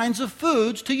different kinds of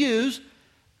foods to use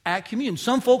at communion.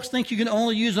 Some folks think you can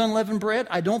only use unleavened bread.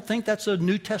 I don't think that's a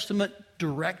New Testament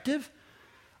directive.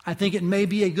 I think it may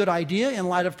be a good idea in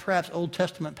light of perhaps Old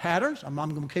Testament patterns. I'm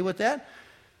okay with that.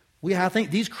 I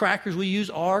think these crackers we use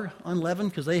are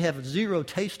unleavened because they have zero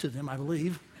taste to them, I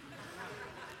believe.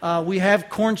 We have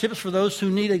corn chips for those who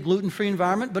need a gluten-free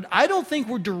environment, but I don't think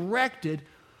we're directed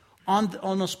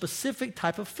on a specific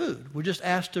type of food. We're just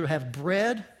asked to have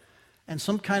bread and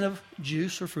some kind of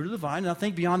juice or fruit of the vine, and I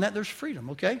think beyond that there's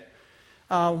freedom, okay?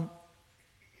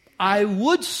 I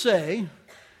would say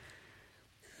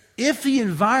if the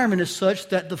environment is such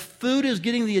that the food is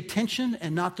getting the attention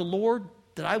and not the Lord,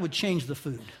 that I would change the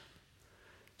food.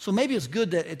 So maybe it's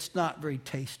good that it's not very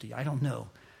tasty. I don't know.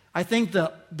 I think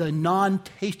the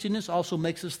non-tastiness also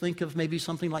makes us think of maybe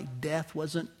something like death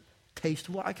wasn't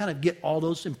tasteful. I kind of get all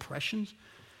those impressions.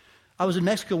 I was in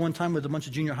Mexico one time with a bunch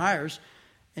of junior hires,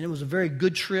 and it was a very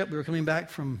good trip. We were coming back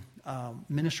from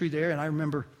ministry there, and I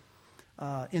remember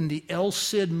in the El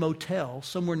Cid Motel,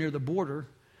 somewhere near the border,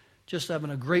 just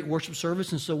having a great worship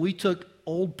service. And so we took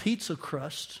old pizza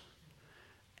crust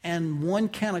and one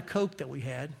can of Coke that we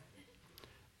had,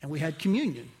 and we had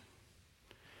communion.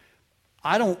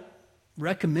 I don't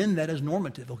recommend that as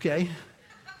normative, okay?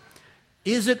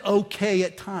 Is it okay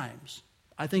at times?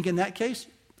 I think in that case,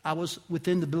 I was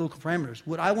within the biblical parameters.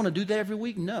 Would I want to do that every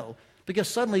week? No. Because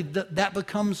suddenly that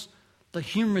becomes the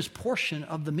humorous portion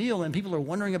of the meal, and people are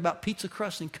wondering about pizza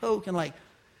crust and Coke, and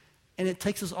it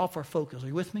takes us off our focus. Are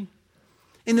you with me?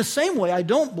 In the same way, I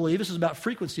don't believe, this is about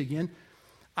frequency again,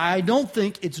 I don't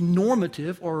think it's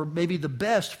normative or maybe the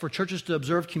best for churches to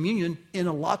observe communion in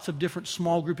lots of different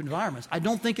small group environments. I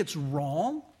don't think it's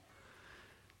wrong.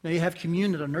 Now, you have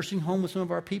communion at a nursing home with some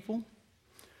of our people.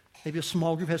 Maybe a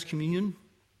small group has communion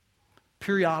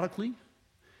periodically.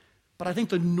 But I think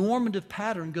the normative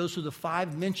pattern goes through the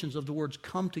 5 mentions of the words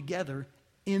come together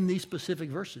in these specific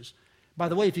verses. By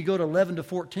the way, if you go to 11 to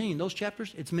 14, those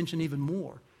chapters, it's mentioned even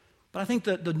more. But I think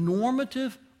that the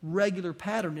normative regular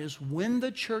pattern is when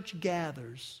the church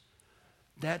gathers,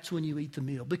 that's when you eat the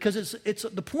meal. Because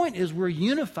the point is we're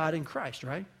unified in Christ,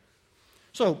 right?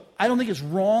 So I don't think it's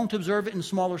wrong to observe it in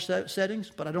smaller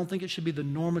settings, but I don't think it should be the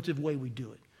normative way we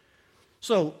do it.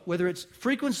 So whether it's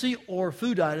frequency or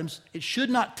food items, it should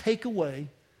not take away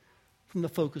from the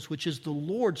focus, which is the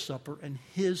Lord's Supper and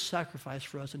His sacrifice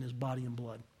for us in His body and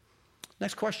blood.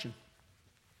 Next question.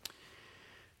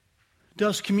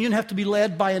 Does communion have to be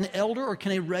led by an elder, or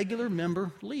can a regular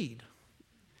member lead?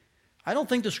 I don't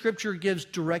think the Scripture gives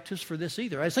directives for this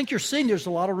either. I think you're seeing there's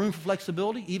a lot of room for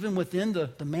flexibility, even within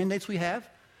the mandates we have.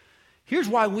 Here's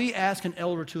why we ask an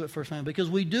elder to at First Family, because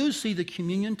we do see the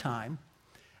communion time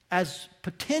as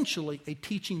potentially a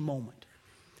teaching moment.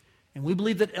 And we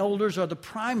believe that elders are the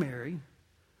primary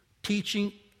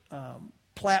teaching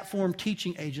platform,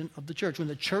 teaching agent of the church. When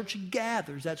the church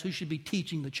gathers, that's who should be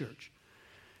teaching the church.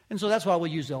 And so that's why we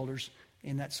use elders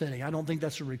in that setting. I don't think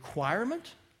that's a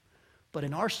requirement, but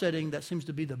in our setting, that seems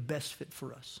to be the best fit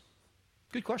for us.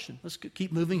 Good question. Let's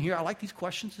keep moving here. I like these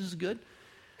questions. This is good.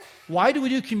 Why do we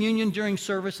do communion during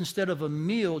service instead of a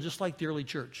meal, just like the early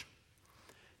church?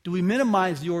 Do we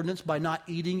minimize the ordinance by not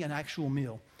eating an actual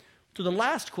meal? To the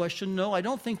last question, no, I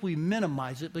don't think we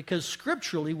minimize it, because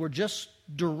scripturally we're just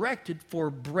directed for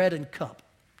bread and cup.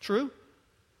 True?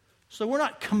 So we're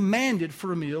not commanded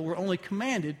for a meal. We're only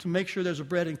commanded to make sure there's a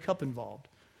bread and cup involved.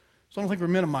 So I don't think we're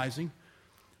minimizing.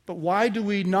 But why do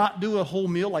we not do a whole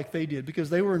meal like they did? Because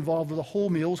they were involved with a whole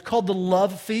meal. It was called the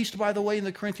love feast, by the way, in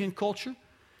the Corinthian culture.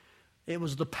 It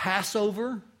was the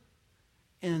Passover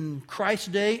in Christ's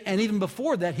day. And even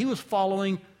before that, he was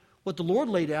following what the Lord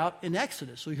laid out in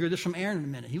Exodus. So we hear this from Aaron in a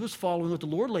minute. He was following what the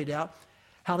Lord laid out,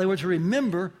 how they were to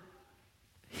remember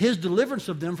His deliverance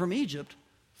of them from Egypt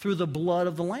through the blood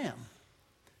of the Lamb.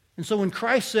 And so when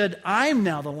Christ said, I'm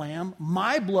now the Lamb,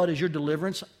 my blood is your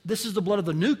deliverance, this is the blood of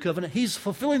the new covenant, He's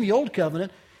fulfilling the old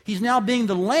covenant. He's now being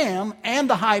the Lamb and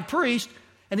the high priest,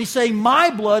 and He's saying,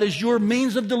 my blood is your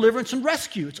means of deliverance and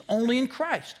rescue. It's only in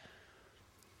Christ.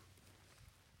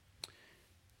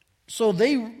 So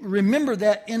they remember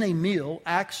that in a meal.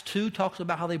 Acts 2 talks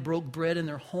about how they broke bread in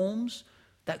their homes.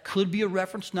 That could be a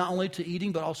reference not only to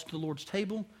eating, but also to the Lord's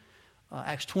table.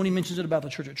 Acts 20 mentions it about the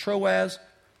church at Troas.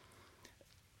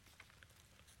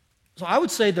 So I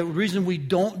would say the reason we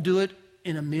don't do it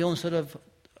in a meal instead of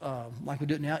like we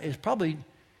do it now is probably,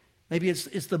 maybe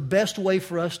it's the best way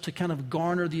for us to kind of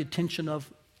garner the attention of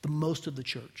the most of the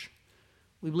church.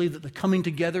 We believe that the coming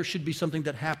together should be something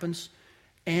that happens,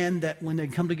 and that when they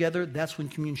come together, that's when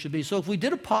communion should be. So if we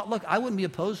did a potluck, I wouldn't be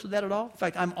opposed to that at all. In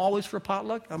fact, I'm always for a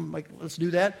potluck. I'm like, let's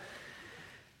do that.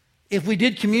 If we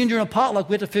did communion during a potluck,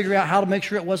 we had to figure out how to make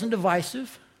sure it wasn't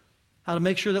divisive, how to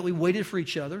make sure that we waited for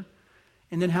each other,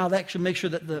 and then how that should make sure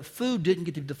that the food didn't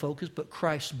get to be the focus, but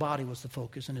Christ's body was the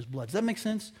focus and His blood. Does that make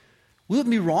sense? We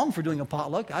wouldn't be wrong for doing a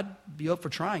potluck. I'd be up for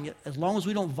trying it, as long as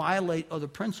we don't violate other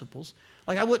principles.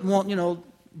 Like I wouldn't want,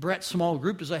 Brett's small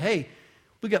group to say, hey,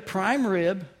 we got prime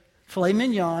rib, filet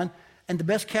mignon, and the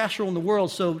best casserole in the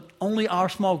world, so only our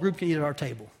small group can eat at our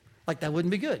table. Like that wouldn't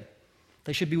be good.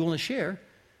 They should be willing to share.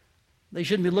 They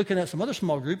shouldn't be looking at some other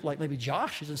small group, like maybe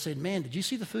Josh's, and saying, man, did you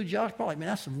see the food, Josh? Probably, man,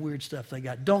 that's some weird stuff they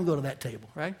got. Don't go to that table,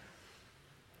 right?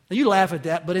 Now, you laugh at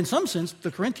that, but in some sense, the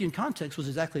Corinthian context was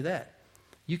exactly that.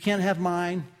 You can't have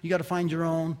mine. You got to find your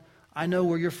own. I know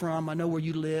where you're from. I know where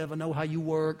you live. I know how you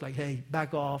work. Like, hey,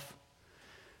 back off.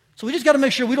 So we just got to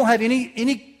make sure we don't have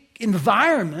any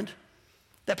environment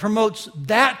that promotes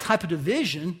that type of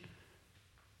division,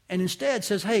 and instead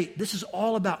says, hey, this is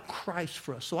all about Christ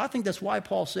for us. So I think that's why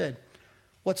Paul said,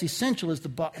 what's essential is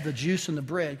the juice and the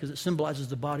bread, because it symbolizes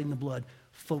the body and the blood.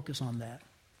 Focus on that.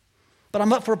 But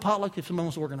I'm up for a potluck if someone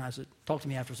wants to organize it. Talk to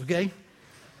me afterwards, okay?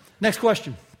 Next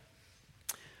question.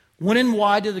 When and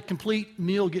why did the complete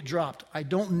meal get dropped? I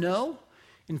don't know.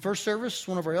 In first service,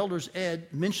 one of our elders, Ed,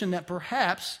 mentioned that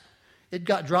perhaps it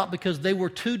got dropped because they were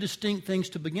two distinct things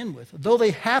to begin with. Though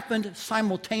they happened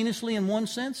simultaneously in one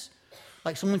sense,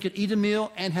 like someone could eat a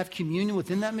meal and have communion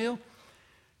within that meal.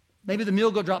 Maybe the meal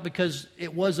got dropped because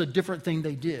it was a different thing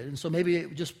they did. And so maybe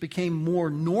it just became more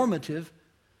normative.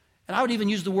 And I would even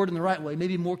use the word in the right way,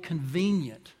 maybe more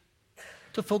convenient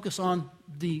to focus on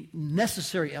the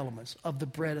necessary elements of the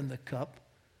bread and the cup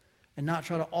and not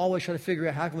always try to figure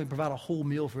out how can we provide a whole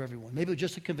meal for everyone. Maybe it was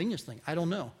just a convenience thing. I don't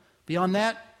know. Beyond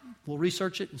that, we'll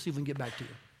research it and see if we can get back to you.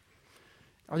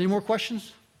 Are there any more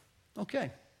questions?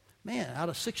 Okay. Man, out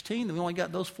of 16, we only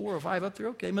got those 4 or 5 up there.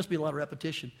 Okay, it must be a lot of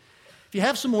repetition. If you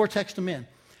have some more, text them in.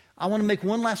 I want to make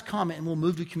one last comment, and we'll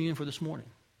move to communion for this morning.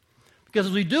 Because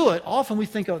as we do it, often we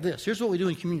think of this. Here's what we do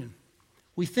in communion.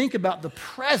 We think about the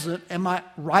present. Am I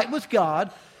right with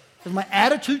God? Is my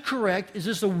attitude correct? Is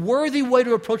this a worthy way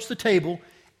to approach the table?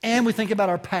 And we think about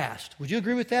our past. Would you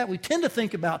agree with that? We tend to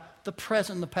think about the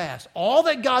present and the past. All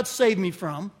that God saved me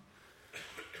from.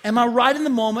 Am I right in the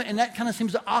moment? And that kind of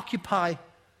seems to occupy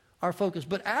our focus.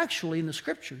 But actually, in the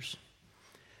Scriptures,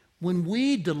 when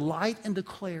we delight and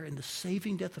declare in the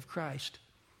saving death of Christ,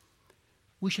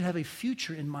 we should have a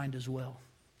future in mind as well.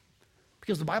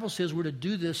 Because the Bible says we're to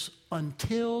do this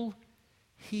until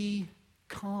He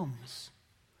comes.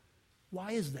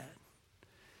 Why is that?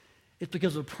 It's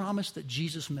because of the promise that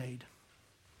Jesus made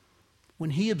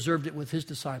when He observed it with His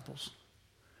disciples.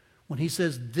 When He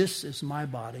says, this is my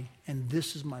body and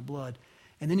this is my blood.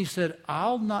 And then He said,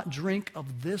 I'll not drink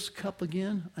of this cup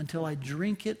again until I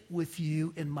drink it with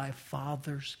you in my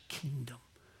Father's kingdom.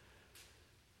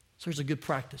 So here's a good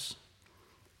practice.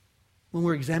 When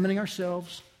we're examining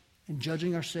ourselves and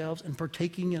judging ourselves and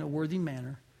partaking in a worthy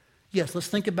manner, yes, let's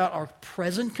think about our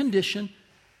present condition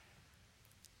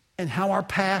and how our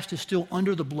past is still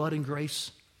under the blood and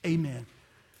grace. Amen.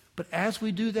 But as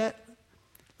we do that,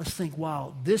 let's think,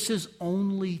 wow, this is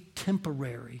only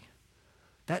temporary.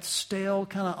 That stale,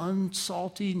 kind of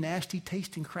unsalty, nasty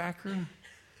tasting cracker,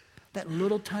 that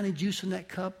little tiny juice in that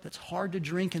cup that's hard to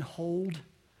drink and hold,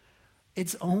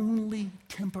 it's only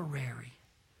temporary.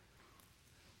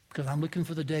 Because I'm looking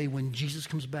for the day when Jesus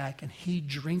comes back and He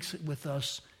drinks it with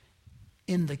us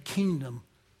in the kingdom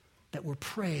that we're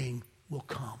praying will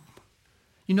come.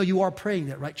 You know you are praying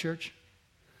that, right, church?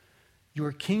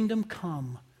 Your kingdom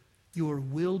come, your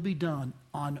will be done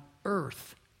on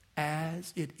earth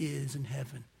as it is in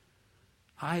heaven.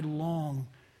 I long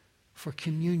for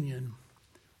communion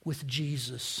with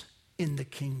Jesus in the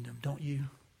kingdom, don't you?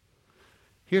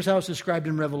 Here's how it's described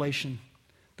in Revelation.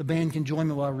 The band can join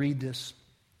me while I read this.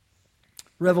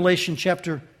 Revelation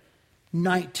chapter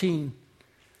 19.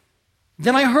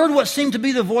 Then I heard what seemed to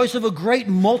be the voice of a great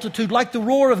multitude, like the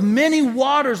roar of many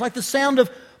waters, like the sound of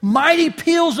mighty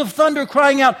peals of thunder,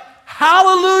 crying out,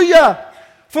 Hallelujah!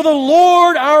 For the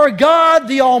Lord our God,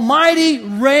 the Almighty,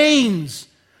 reigns.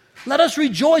 Let us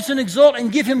rejoice and exult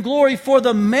and give Him glory, for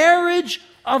the marriage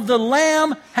of the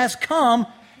Lamb has come,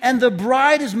 and the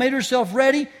bride has made herself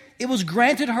ready. It was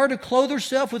granted her to clothe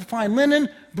herself with fine linen,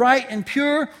 bright and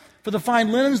pure, for the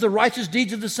fine linens, the righteous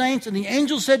deeds of the saints. And the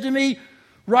angel said to me,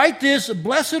 write this,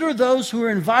 blessed are those who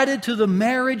are invited to the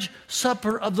marriage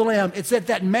supper of the Lamb. It's at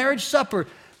that marriage supper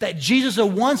that Jesus will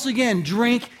once again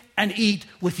drink and eat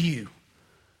with you.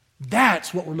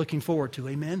 That's what we're looking forward to,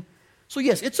 amen? So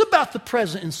yes, it's about the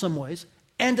present in some ways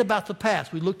and about the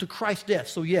past. We look to Christ's death,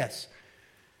 so yes.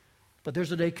 But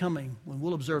there's a day coming when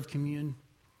we'll observe communion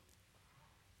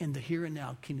in the here and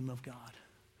now kingdom of God.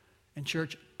 And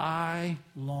church, I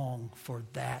long for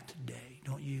that day,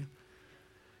 don't you?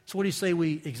 So what do you say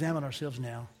we examine ourselves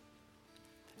now?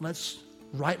 Let's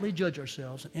rightly judge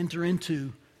ourselves and enter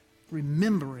into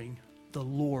remembering the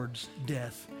Lord's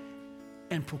death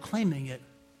and proclaiming it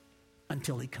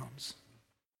until He comes.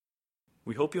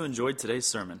 We hope you enjoyed today's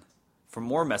sermon. For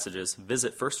more messages,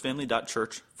 visit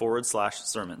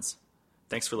firstfamily.church/sermons.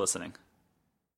 Thanks for listening.